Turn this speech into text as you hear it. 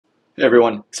Hey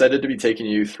everyone, excited to be taking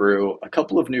you through a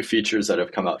couple of new features that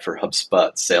have come out for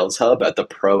HubSpot Sales Hub at the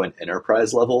pro and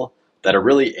enterprise level that are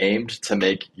really aimed to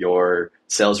make your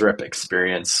sales rep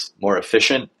experience more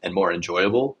efficient and more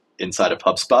enjoyable inside of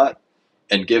HubSpot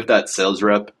and give that sales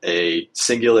rep a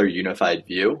singular unified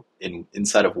view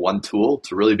inside of one tool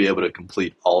to really be able to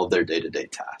complete all of their day-to-day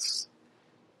tasks.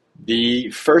 The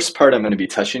first part I'm going to be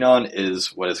touching on is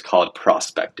what is called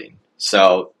prospecting.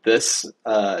 So this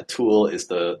tool is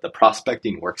the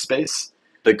prospecting workspace.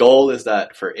 The goal is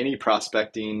that for any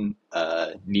prospecting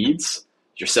needs,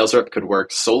 your sales rep could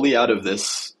work solely out of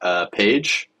this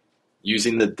page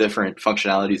using the different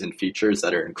functionalities and features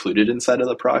that are included inside of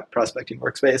the prospecting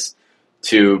workspace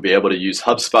to be able to use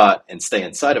HubSpot and stay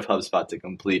inside of HubSpot to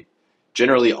complete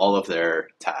generally all of their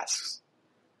tasks.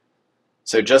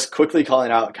 So just quickly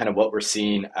calling out kind of what we're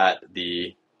seeing at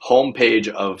the home page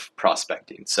of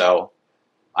prospecting. So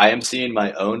I am seeing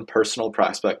my own personal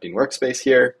prospecting workspace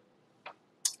here.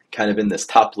 Kind of in this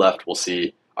top left, we'll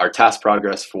see our task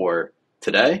progress for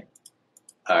today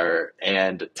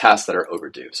and tasks that are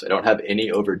overdue. So I don't have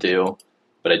any overdue,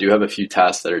 but I do have a few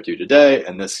tasks that are due today.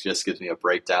 And this just gives me a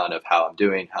breakdown of how I'm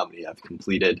doing, how many I've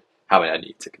completed, how many I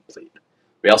need to complete.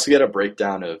 We also get a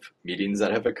breakdown of meetings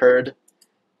that have occurred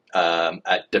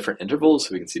at different intervals.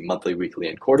 So we can see monthly, weekly,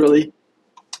 and quarterly.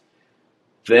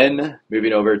 Then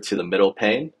moving over to the middle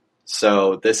pane.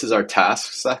 So this is our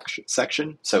tasks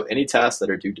section. So any tasks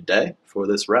that are due today for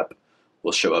this rep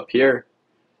will show up here.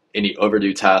 Any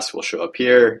overdue tasks will show up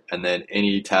here. And then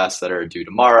any tasks that are due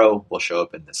tomorrow will show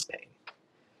up in this pane.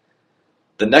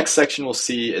 The next section we'll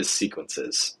see is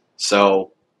sequences.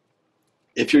 So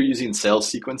if you're using sales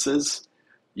sequences,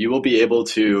 you will be able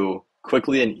to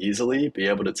quickly and easily be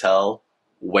able to tell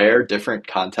where different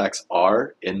contacts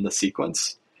are in the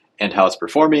sequence and how it's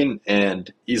performing,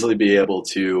 and easily be able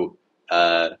to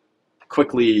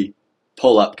quickly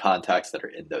pull up contacts that are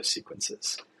in those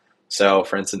sequences. So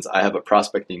for instance, I have a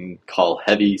prospecting call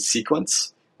heavy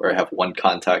sequence where I have one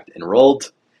contact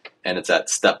enrolled and it's at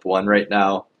step 1 right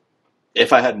now.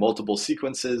 If I had multiple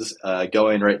sequences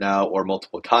going right now or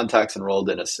multiple contacts enrolled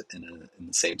in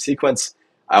the same sequence,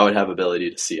 I would have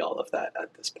ability to see all of that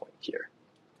at this point here.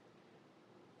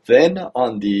 Then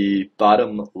on the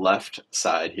bottom left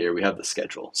side here, we have the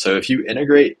schedule. So if you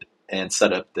integrate and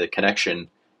set up the connection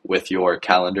with your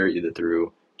calendar, either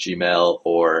through Gmail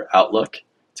or Outlook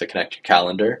to connect your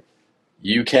calendar,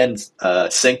 you can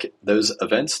sync those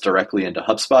events directly into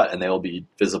HubSpot and they will be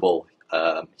visible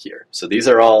here. So these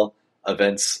are all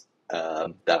events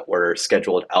that were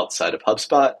scheduled outside of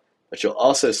HubSpot, but you'll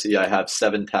also see I have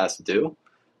 7 tasks due,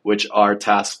 which are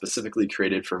tasks specifically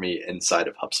created for me inside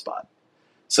of HubSpot.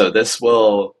 So this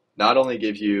will not only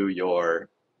give you your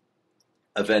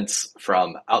events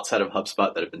from outside of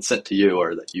HubSpot that have been sent to you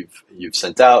or that you've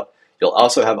sent out, you'll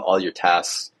also have all your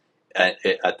tasks at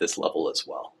this level as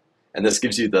well. And this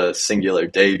gives you the singular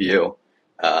day view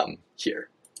here.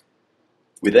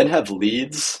 We then have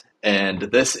leads, and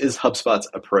this is HubSpot's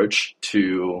approach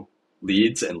to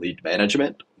leads and lead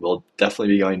management. We'll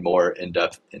definitely be going more in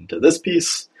depth into this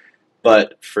piece,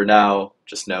 but for now,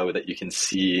 just know that you can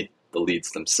see the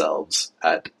leads themselves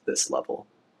at this level.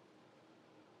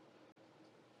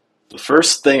 The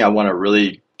first thing I want to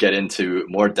really get into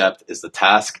more depth is the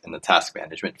task and the task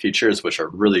management features, which are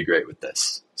really great with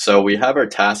this. So we have our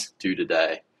task due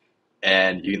today,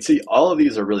 and you can see all of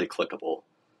these are really clickable,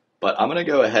 but I'm going to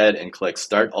go ahead and click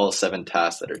start all 7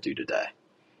 tasks that are due today.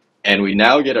 And we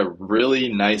now get a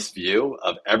really nice view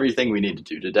of everything we need to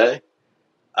do today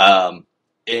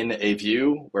in a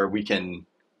view where we can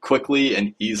quickly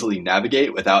and easily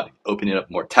navigate without opening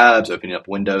up more tabs, opening up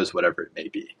windows, whatever it may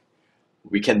be.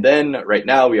 We can then, right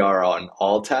now we are on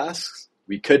all tasks.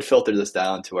 We could filter this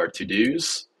down to our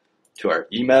to-dos, to our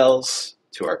emails,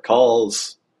 to our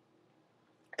calls,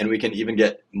 and we can even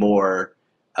get more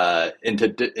into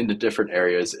different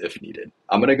areas if needed.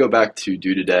 I'm going to go back to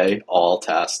do today, all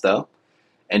tasks though,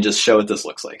 and just show what this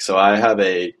looks like. So I have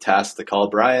a task to call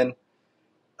Brian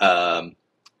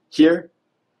here.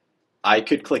 I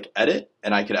could click edit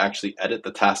and I could actually edit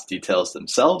the task details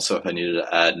themselves. So if I needed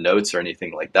to add notes or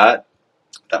anything like that,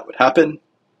 that would happen.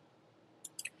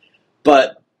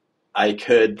 But I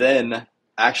could then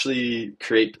actually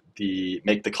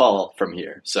make the call from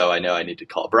here. So I know I need to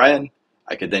call Brian.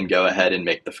 I could then go ahead and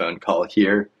make the phone call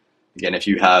here. Again, if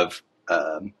you have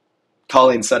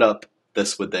calling set up,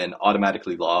 this would then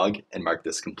automatically log and mark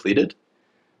this completed.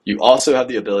 You also have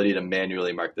the ability to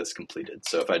manually mark this completed.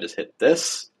 So if I just hit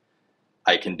this,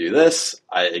 I can do this.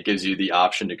 It gives you the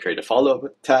option to create a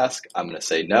follow-up task. I'm going to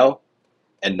say no.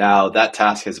 And now that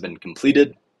task has been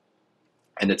completed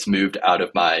and it's moved out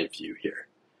of my view here.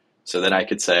 So then I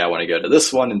could say I want to go to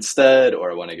this one instead,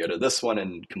 or I want to go to this one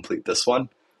and complete this one.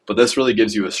 But this really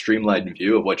gives you a streamlined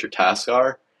view of what your tasks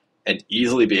are and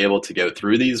easily be able to go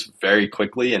through these very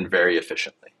quickly and very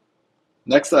efficiently.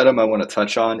 Next item I want to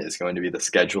touch on is going to be the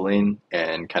scheduling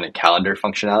and kind of calendar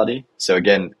functionality. So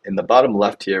again, in the bottom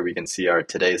left here, we can see our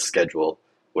today's schedule,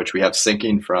 which we have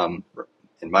syncing from,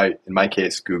 in my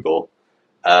case, Google,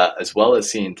 as well as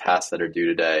seeing tasks that are due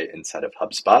today inside of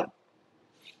HubSpot.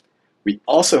 We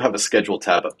also have a schedule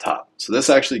tab up top. So this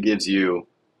actually gives you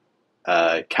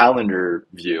a calendar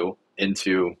view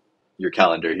into your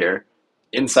calendar here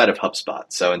inside of HubSpot.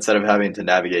 So instead of having to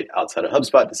navigate outside of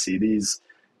HubSpot to see these,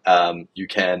 you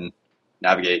can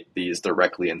navigate these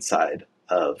directly inside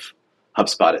of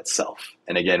HubSpot itself.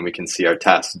 And again, we can see our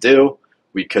tasks due.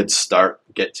 We could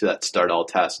get to that start all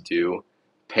tasks due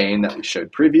pane that we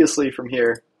showed previously from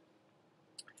here.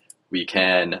 We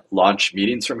can launch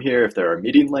meetings from here if there are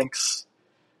meeting links.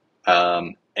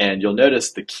 And you'll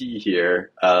notice the key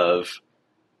here of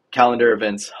calendar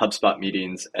events, HubSpot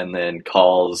meetings, and then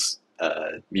calls,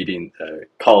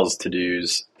 calls,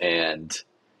 to-dos, and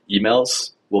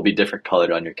emails will be different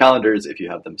colored on your calendars if you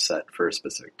have them set for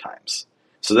specific times.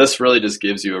 So this really just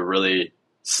gives you a really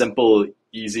simple,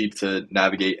 easy to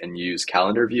navigate and use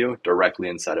calendar view directly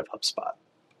inside of HubSpot.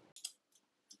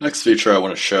 Next feature I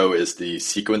want to show is the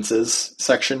sequences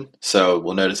section. So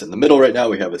we'll notice in the middle right now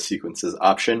we have a sequences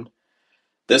option.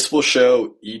 This will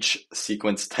show each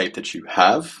sequence type that you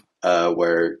have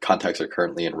where contacts are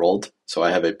currently enrolled. So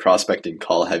I have a prospecting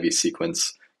call heavy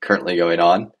sequence currently going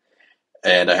on,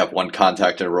 and I have one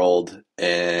contact enrolled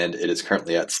and it is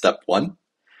currently at step 1.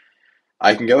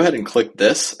 I can go ahead and click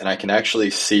this and I can actually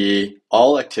see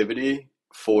all activity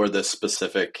for this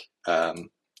specific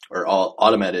or all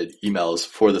automated emails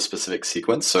for the specific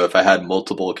sequence. So if I had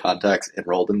multiple contacts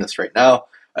enrolled in this right now,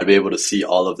 I'd be able to see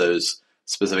all of those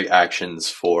specific actions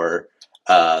for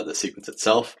the sequence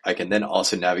itself. I can then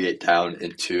also navigate down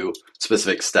into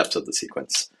specific steps of the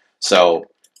sequence. So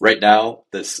right now,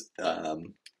 this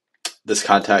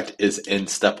contact is in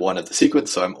step 1 of the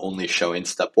sequence, so I'm only showing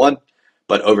step 1.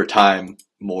 But over time,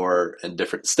 more and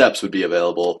different steps would be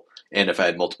available. And if I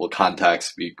had multiple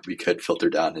contacts, we could filter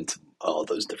down into all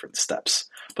those different steps.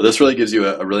 But this really gives you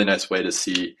a really nice way to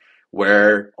see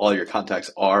where all your contacts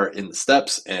are in the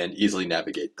steps and easily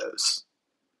navigate those.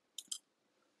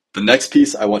 The next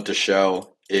piece I want to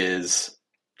show is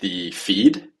the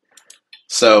feed.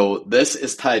 So this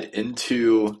is tied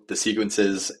into the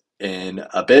sequences in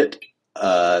a bit.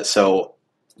 So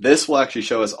this will actually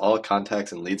show us all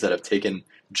contacts and leads that have taken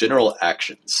general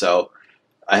actions. So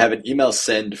I have an email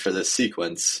send for this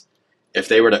sequence. If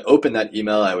they were to open that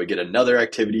email, I would get another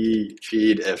activity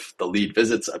feed if the lead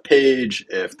visits a page,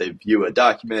 if they view a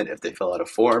document, if they fill out a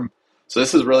form. So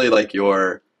this is really like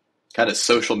your kind of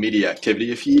social media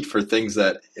activity feed for things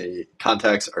that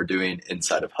contacts are doing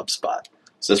inside of HubSpot.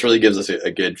 So this really gives us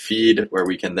a good feed where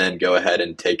we can then go ahead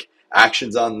and take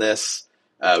actions on this.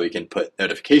 We can put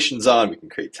notifications on, we can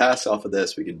create tasks off of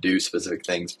this, we can do specific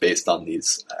things based on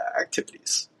these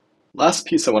activities. Last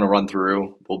piece I want to run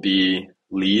through will be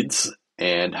leads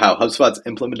and how HubSpot's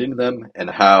implementing them and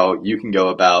how you can go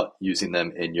about using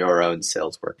them in your own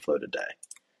sales workflow today.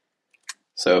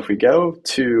 So if we go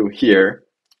to here,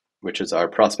 which is our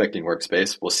prospecting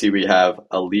workspace, we'll see we have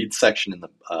a lead section in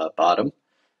the bottom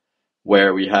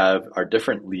where we have our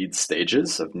different lead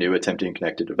stages of new, attempting,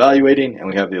 connected, evaluating, and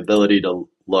we have the ability to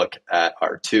look at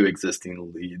our 2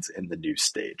 existing leads in the new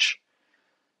stage.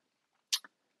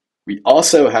 We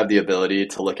also have the ability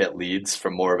to look at leads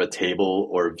from more of a table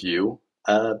or view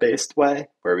based way,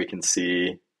 where we can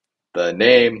see the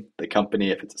name, the company,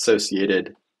 if it's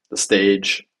associated, the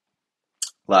stage,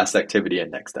 last activity, and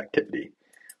next activity.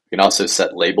 We can also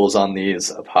set labels on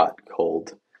these of hot,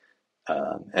 cold,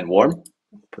 and warm.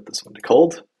 Put this one to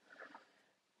cold.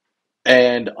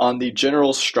 And on the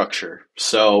general structure,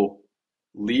 so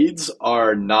leads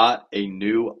are not a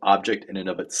new object in and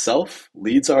of itself.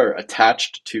 Leads are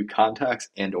attached to contacts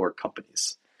and or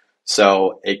companies.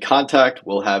 So a contact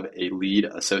will have a lead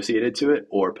associated to it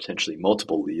or potentially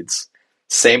multiple leads.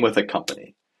 Same with a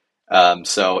company.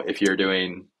 So if you're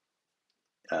doing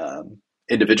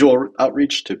individual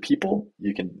outreach to people,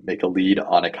 you can make a lead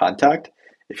on a contact.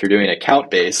 If you're doing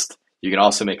account-based, you can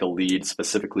also make a lead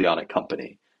specifically on a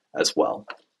company as well.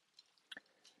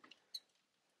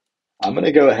 I'm going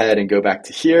to go ahead and go back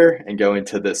to here and go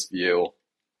into this view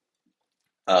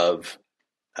of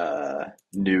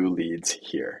new leads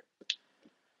here.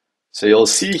 So you'll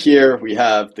see here we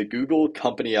have the Google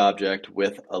company object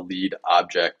with a lead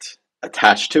object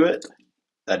attached to it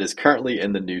that is currently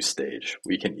in the new stage.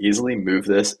 We can easily move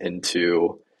this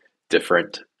into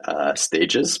different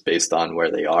stages based on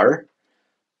where they are.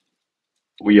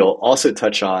 We'll also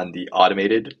touch on the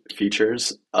automated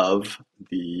features of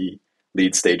the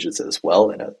lead stages as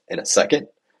well in a second,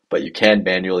 but you can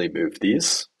manually move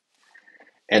these.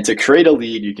 And to create a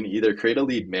lead, you can either create a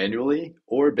lead manually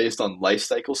or based on life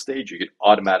cycle stage, you can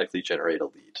automatically generate a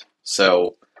lead.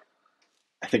 So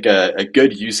I think a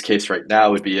good use case right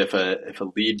now would be if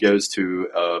a lead goes to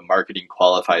a marketing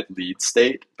qualified lead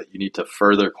state, but you need to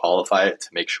further qualify it to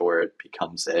make sure it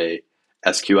becomes a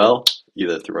SQL,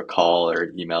 either through a call or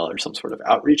an email or some sort of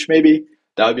outreach maybe.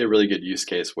 That would be a really good use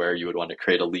case where you would want to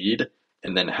create a lead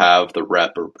and then have the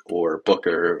rep or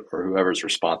booker or whoever's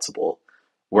responsible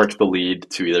work the lead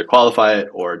to either qualify it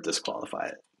or disqualify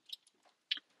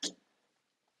it.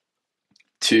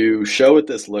 To show what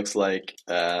this looks like,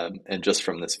 and just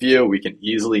from this view, we can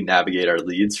easily navigate our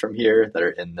leads from here that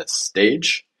are in this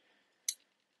stage.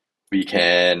 We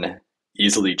can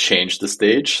easily change the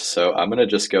stage. So I'm going to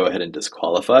just go ahead and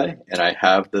disqualify, and I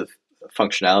have the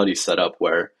functionality set up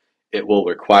where it will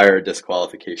require a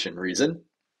disqualification reason.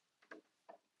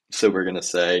 So we're going to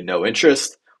say no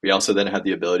interest. We also then have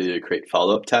the ability to create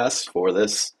follow-up tasks for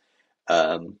this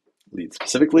lead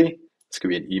specifically. This could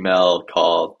be an email,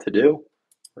 call, to do.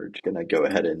 We're going to go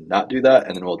ahead and not do that,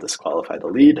 and then we'll disqualify the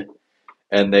lead,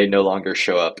 and they no longer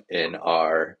show up in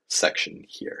our section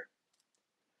here.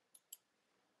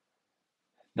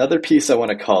 Another piece I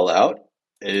want to call out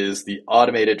is the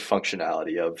automated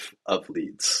functionality of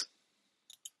leads.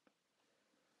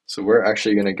 So we're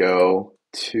actually going to go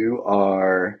to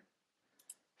our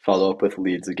follow up with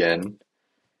leads again,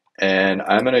 and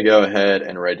I'm going to go ahead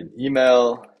and write an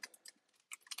email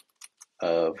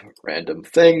of random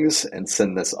things and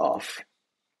send this off.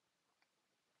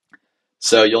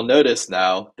 So you'll notice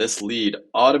now this lead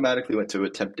automatically went to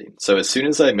attempting. So as soon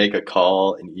as I make a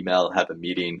call, an email, have a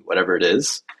meeting, whatever it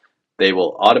is, they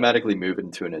will automatically move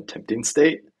into an attempting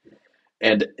state.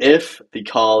 And if the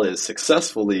call is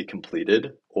successfully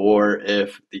completed, or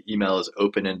if the email is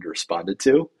open and responded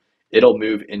to, it'll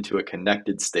move into a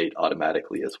connected state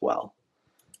automatically as well.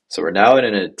 So we're now in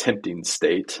an attempting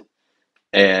state,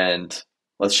 and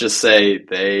let's just say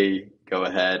they go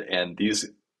ahead and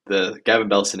the Gavin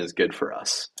Belson is good for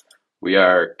us. We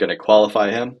are going to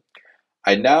qualify him.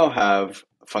 I now have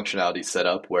functionality set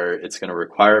up where it's going to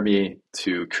require me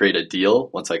to create a deal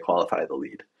once I qualify the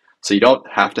lead. So you don't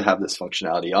have to have this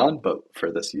functionality on, but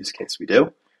for this use case we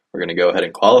do. We're going to go ahead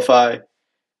and qualify,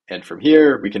 and from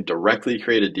here we can directly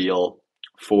create a deal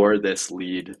for this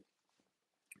lead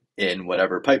in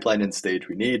whatever pipeline and stage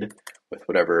we need with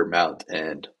whatever amount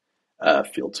and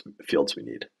fields we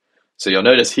need. So you'll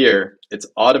notice here, it's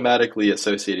automatically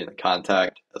associating the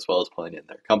contact as well as pulling in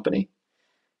their company.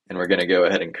 And we're going to go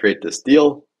ahead and create this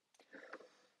deal.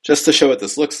 Just to show what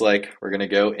this looks like, we're going to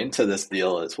go into this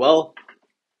deal as well.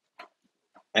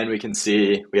 And we can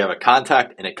see we have a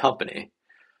contact and a company.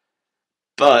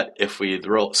 But if we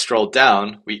scroll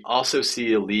down, we also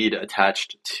see a lead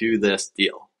attached to this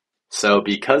deal. So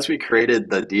because we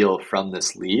created the deal from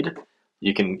this lead,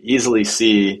 you can easily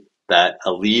see that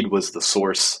a lead was the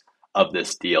source of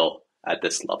this deal at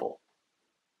this level.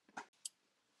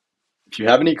 If you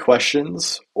have any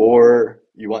questions or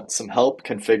you want some help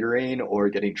configuring or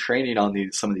getting training on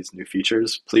some of these new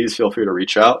features, please feel free to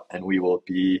reach out and we will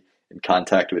be in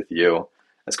contact with you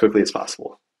as quickly as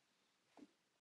possible.